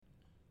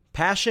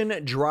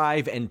Passion,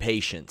 drive, and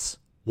patience.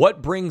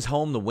 What brings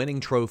home the winning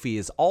trophy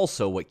is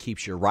also what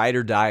keeps your ride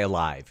or die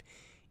alive.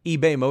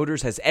 eBay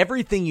Motors has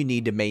everything you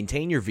need to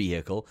maintain your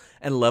vehicle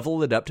and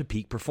level it up to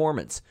peak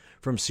performance.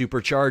 From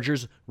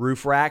superchargers,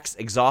 roof racks,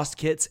 exhaust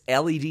kits,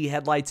 LED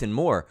headlights, and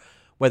more.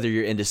 Whether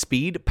you're into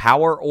speed,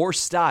 power, or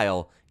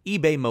style,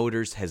 eBay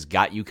Motors has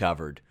got you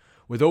covered.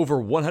 With over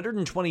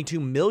 122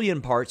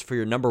 million parts for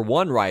your number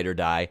one ride or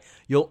die,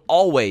 you'll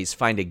always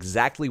find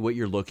exactly what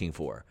you're looking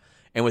for.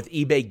 And with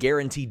eBay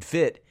Guaranteed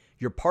Fit,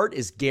 your part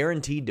is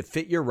guaranteed to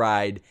fit your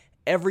ride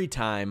every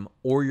time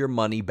or your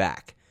money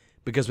back.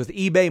 Because with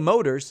eBay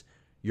Motors,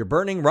 you're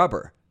burning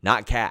rubber,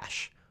 not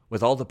cash.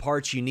 With all the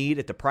parts you need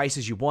at the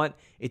prices you want,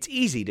 it's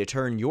easy to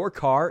turn your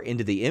car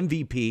into the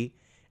MVP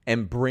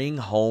and bring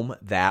home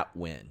that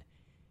win.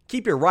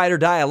 Keep your ride or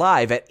die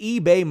alive at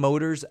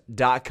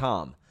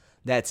ebaymotors.com.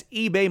 That's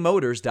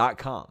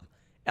ebaymotors.com.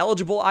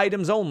 Eligible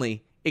items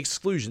only.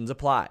 Exclusions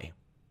apply.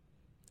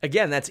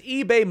 Again, that's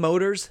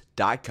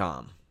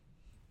ebaymotors.com.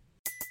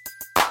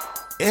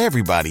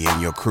 Everybody in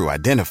your crew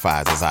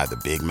identifies as either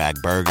Big Mac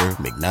Burger,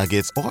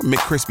 McNuggets, or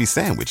McCrispy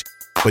Sandwich.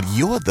 But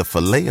you're the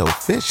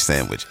Filet-O-Fish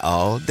Sandwich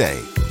all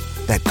day.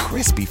 That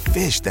crispy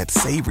fish, that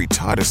savory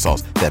tartar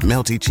sauce, that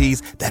melty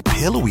cheese, that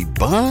pillowy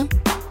bun.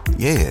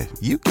 Yeah,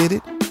 you get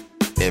it.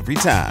 Every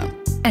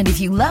time. And if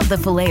you love the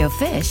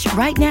Filet-O-Fish,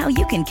 right now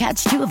you can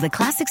catch two of the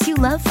classics you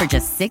love for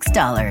just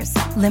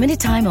 $6. Limited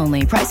time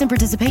only. Price and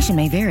participation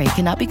may vary.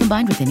 Cannot be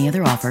combined with any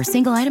other offer.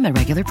 Single item at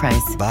regular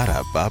price.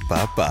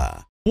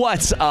 Ba-da-ba-ba-ba.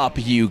 What's up,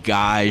 you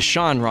guys?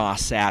 Sean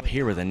Ross Sapp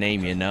here with a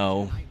name you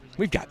know.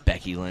 We've got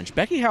Becky Lynch.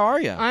 Becky, how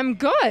are you? I'm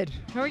good.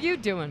 How are you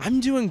doing? I'm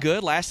doing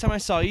good. Last time I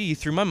saw you, you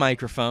threw my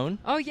microphone.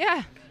 Oh,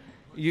 yeah.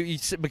 You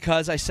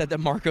because I said that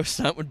Marco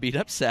Stunt would beat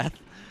up Seth.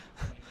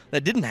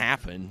 That didn't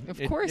happen.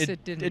 Of course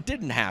it didn't. It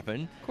didn't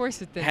happen. Of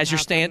course it didn't. Has your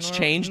stance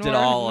changed at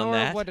all on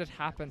that? Nor would it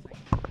happen.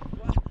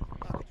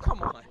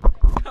 Come on.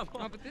 Come on.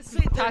 Oh, but this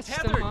is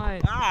attached to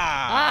mine.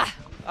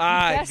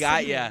 I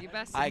got you.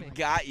 I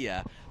got you.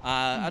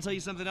 I'll tell you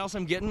something else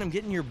I'm getting. I'm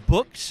getting your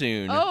book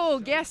soon.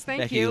 Oh, yes,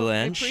 thank Becky you.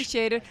 Lynch. I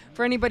appreciate it.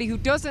 For anybody who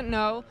doesn't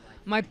know,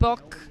 my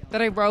book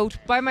that I wrote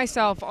by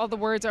myself, all the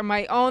words are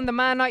my own, The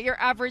Man Not Your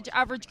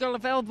Average Girl,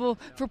 available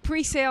for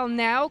pre-sale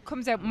now.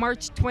 Comes out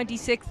March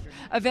 26th,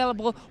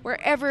 available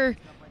wherever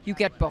you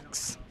get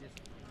books.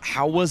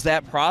 How was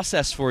that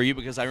process for you?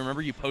 Because I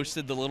remember you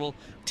posted the little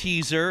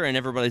teaser and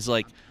everybody's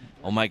like,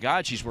 oh my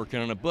God, she's working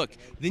on a book.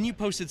 Then you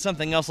posted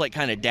something else like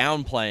kind of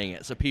downplaying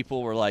it. So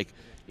people were like,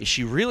 is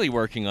she really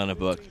working on a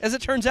book? As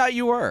it turns out,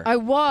 you were. I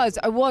was,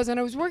 and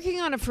I was working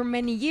on it for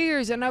many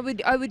years, and I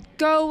would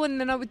go,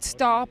 and then I would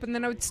stop, and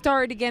then I would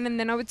start again, and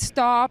then I would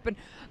stop, and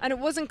it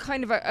wasn't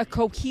kind of a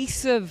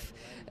cohesive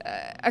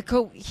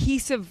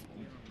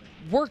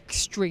work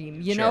stream,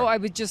 you know. I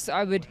would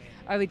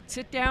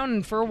sit down,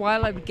 and for a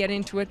while I would get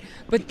into it,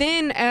 but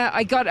then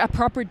I got a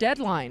proper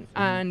deadline,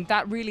 and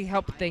that really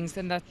helped things,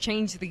 and that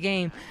changed the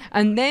game.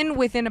 And then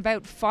within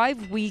about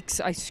 5 weeks,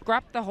 I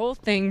scrapped the whole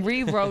thing,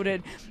 rewrote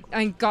it,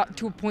 and got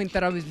to a point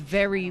that I was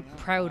very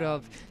proud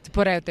of to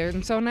put out there.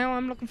 And so now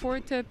I'm looking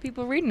forward to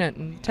people reading it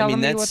and telling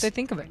me what they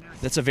think of it.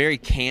 That's a very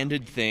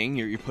candid thing.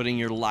 You're putting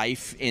your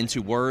life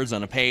into words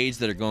on a page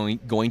that are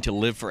going to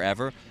live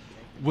forever.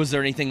 Was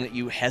there anything that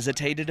you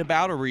hesitated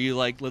about, or were you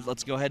like,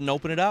 let's go ahead and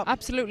open it up?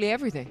 Absolutely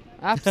everything.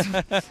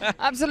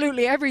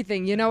 Absolutely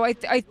everything. You know, I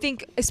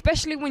think,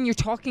 especially when you're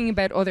talking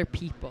about other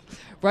people,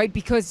 right?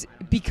 Because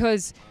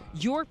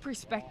your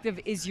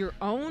perspective is your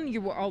own. You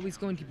were always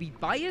going to be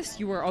biased.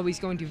 You were always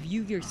going to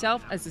view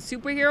yourself as a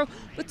superhero,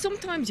 but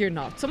sometimes you're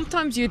not.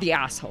 Sometimes you're the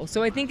asshole.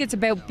 So I think it's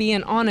about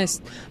being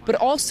honest, but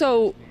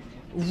also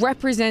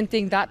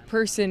representing that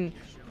person,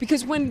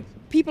 because when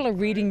people are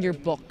reading your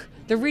book,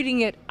 they're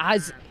reading it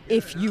as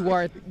if you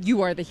are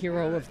the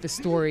hero of the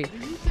story,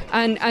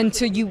 and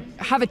so you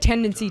have a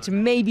tendency to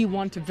maybe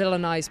want to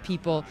villainize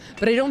people,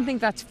 but I don't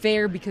think that's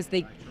fair because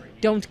they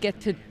don't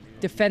get to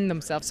defend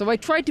themselves. So I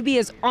try to be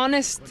as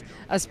honest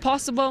as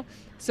possible.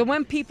 So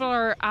when people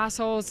are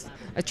assholes,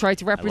 I try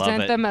to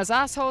represent them as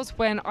assholes.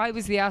 When I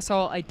was the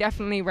asshole, I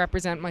definitely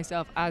represent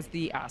myself as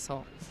the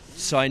asshole.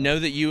 So I know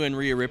that you and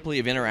Rhea Ripley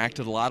have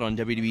interacted a lot on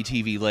WWE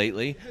TV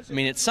lately. I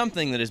mean, it's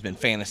something that has been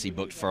fantasy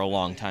booked for a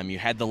long time. You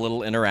had the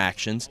little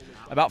interactions.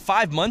 About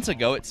 5 months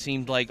ago, it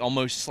seemed like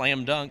almost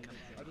slam dunk.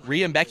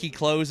 Rhea and Becky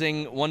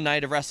closing one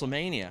night of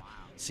WrestleMania.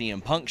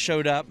 CM Punk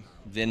showed up,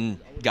 then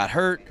got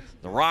hurt.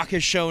 The Rock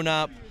has shown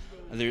up.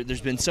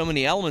 There's been so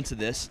many elements of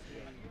this.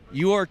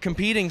 You are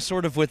competing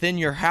sort of within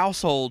your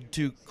household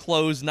to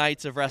close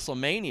nights of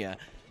WrestleMania.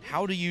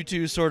 How do you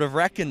two sort of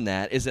reckon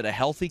that? Is it a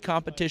healthy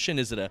competition?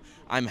 Is it a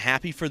I'm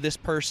happy for this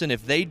person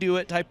if they do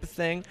it type of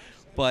thing?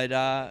 But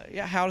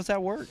how does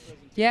that work?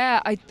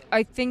 Yeah,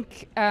 I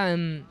think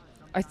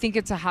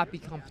it's a happy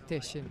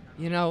competition,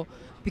 you know,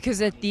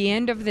 because at the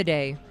end of the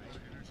day,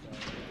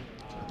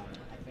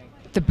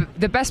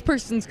 the best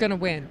person's going to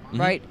win,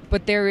 right?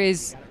 But there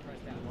is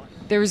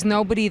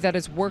nobody that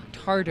has worked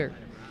harder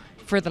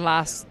for the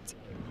last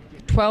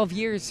 12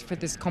 years for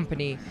this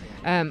company,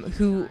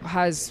 who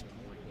has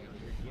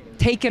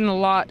taken a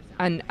lot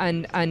and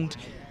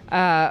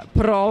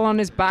put it all on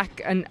his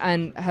back and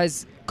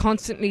has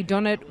constantly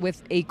done it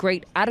with a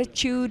great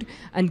attitude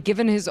and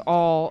given his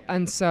all.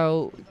 And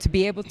so to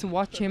be able to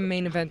watch him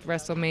main event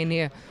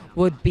WrestleMania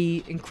would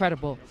be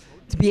incredible.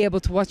 To be able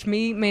to watch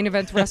me main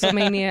event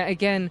WrestleMania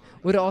again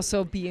would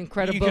also be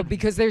incredible,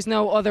 because there's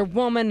no other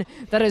woman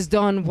that has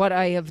done what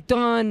I have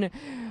done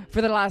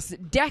for the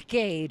last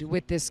decade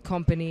with this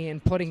company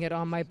and putting it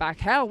on my back.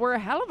 Hell, we're a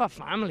hell of a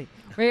family.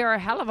 We are a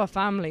hell of a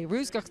family.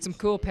 Rue's got some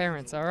cool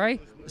parents, all right?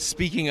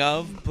 Speaking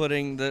of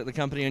putting the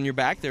company on your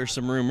back, there are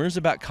some rumors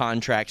about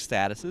contract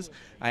statuses.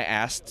 I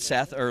asked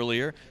Seth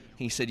earlier.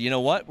 He said, you know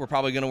what, we're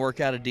probably going to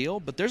work out a deal,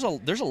 but there's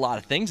a lot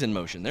of things in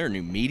motion. There are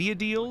new media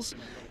deals.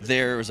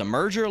 There was a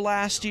merger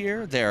last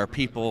year. There are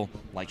people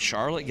like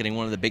Charlotte getting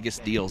one of the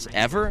biggest deals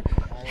ever.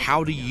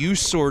 How do you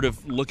sort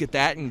of look at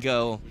that and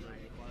go,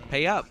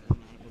 pay up?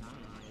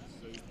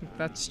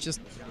 That's just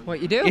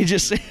what you do. You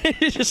just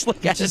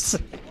look at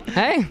it.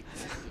 Hey,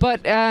 but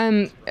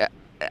I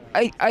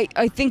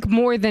think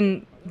more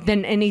than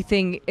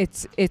anything,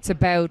 it's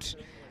about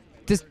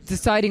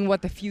deciding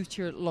what the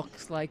future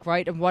looks like,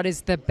 right? And what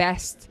is the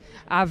best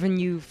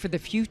avenue for the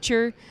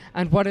future,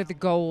 and what are the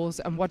goals,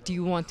 and what do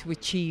you want to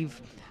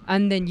achieve,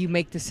 and then you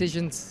make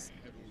decisions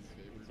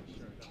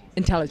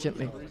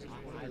intelligently.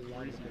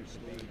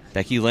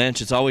 Becky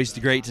Lynch, it's always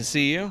great to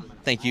see you.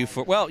 Thank you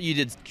for, well, you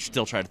did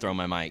still try to throw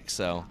my mic,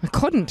 so. I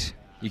couldn't.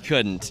 You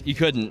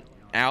couldn't.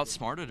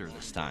 Outsmarted her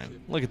this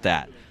time. Look at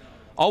that.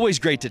 Always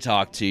great to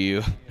talk to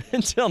you.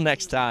 Until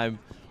next time,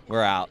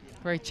 we're out.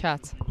 Great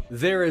chat.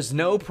 There is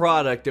no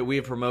product that we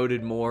have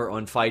promoted more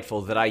on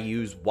Fightful that I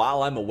use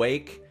while I'm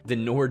awake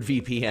than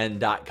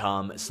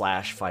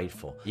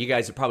NordVPN.com/Fightful. You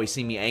guys have probably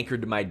seen me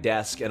anchored to my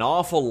desk an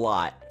awful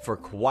lot for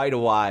quite a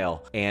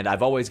while, and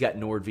I've always got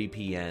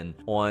NordVPN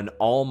on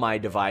all my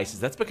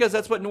devices. That's because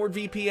that's what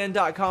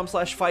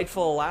NordVPN.com/Fightful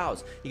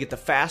allows. You get the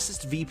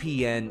fastest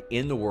VPN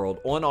in the world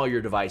on all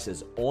your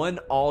devices, on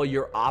all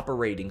your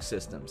operating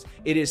systems.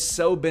 It is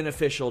so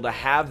beneficial to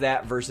have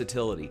that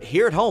versatility.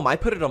 Here at home, I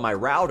put it on my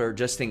router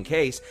just in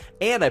case,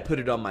 and I put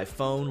it on my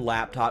phone,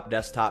 laptop,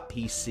 desktop,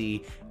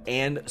 PC,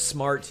 and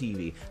smart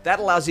TV. That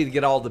allows you to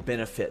get all the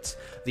benefits.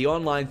 The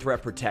online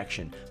threat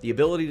protection, the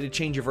ability to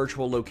change your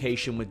virtual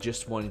location with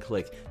just one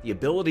click, the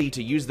ability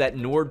to use that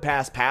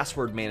NordPass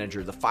password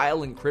manager, the file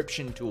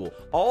encryption tool,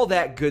 all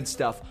that good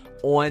stuff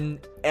on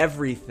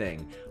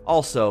everything.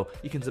 Also,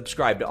 you can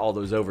subscribe to all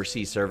those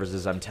overseas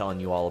services I'm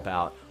telling you all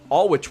about,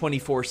 all with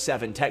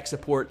 24/7 tech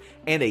support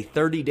and a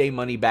 30-day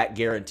money-back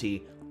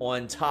guarantee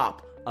on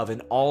top of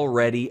an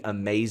already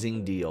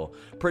amazing deal.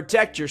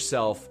 Protect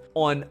yourself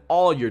on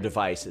all your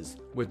devices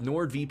with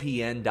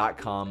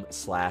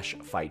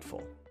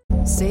NordVPN.com/Fightful.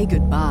 Say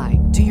goodbye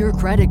to your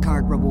credit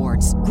card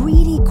rewards.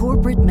 Greedy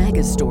corporate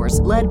mega stores,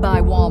 led by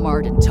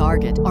Walmart and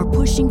Target, are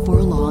pushing for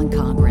a law in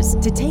Congress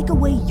to take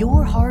away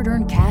your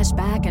hard-earned cash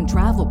back and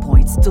travel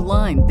points to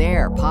line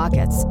their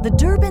pockets. The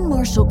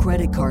Durbin-Marshall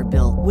credit card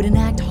bill would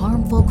enact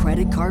harmful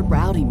credit card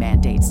routing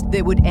mandates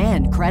that would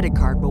end credit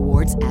card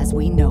rewards as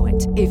we know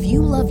it. If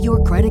you love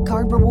your credit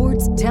card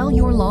rewards, tell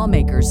your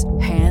lawmakers,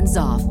 hands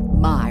off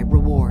my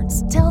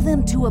rewards. Tell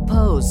them to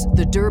oppose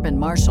the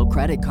Durbin-Marshall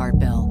credit card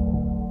bill.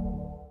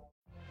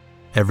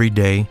 Every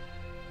day,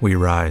 we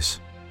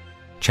rise,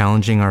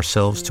 challenging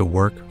ourselves to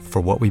work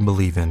for what we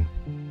believe in.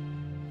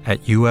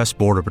 At U.S.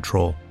 Border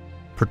Patrol,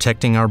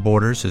 protecting our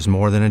borders is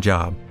more than a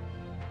job.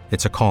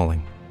 It's a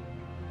calling.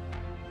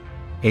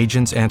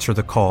 Agents answer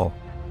the call,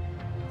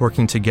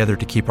 working together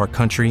to keep our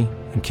country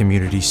and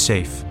communities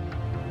safe.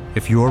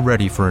 If you're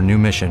ready for a new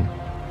mission,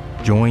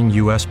 join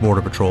U.S.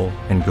 Border Patrol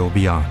and go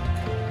beyond.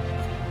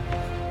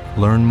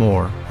 Learn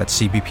more at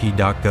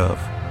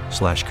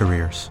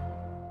cbp.gov/careers.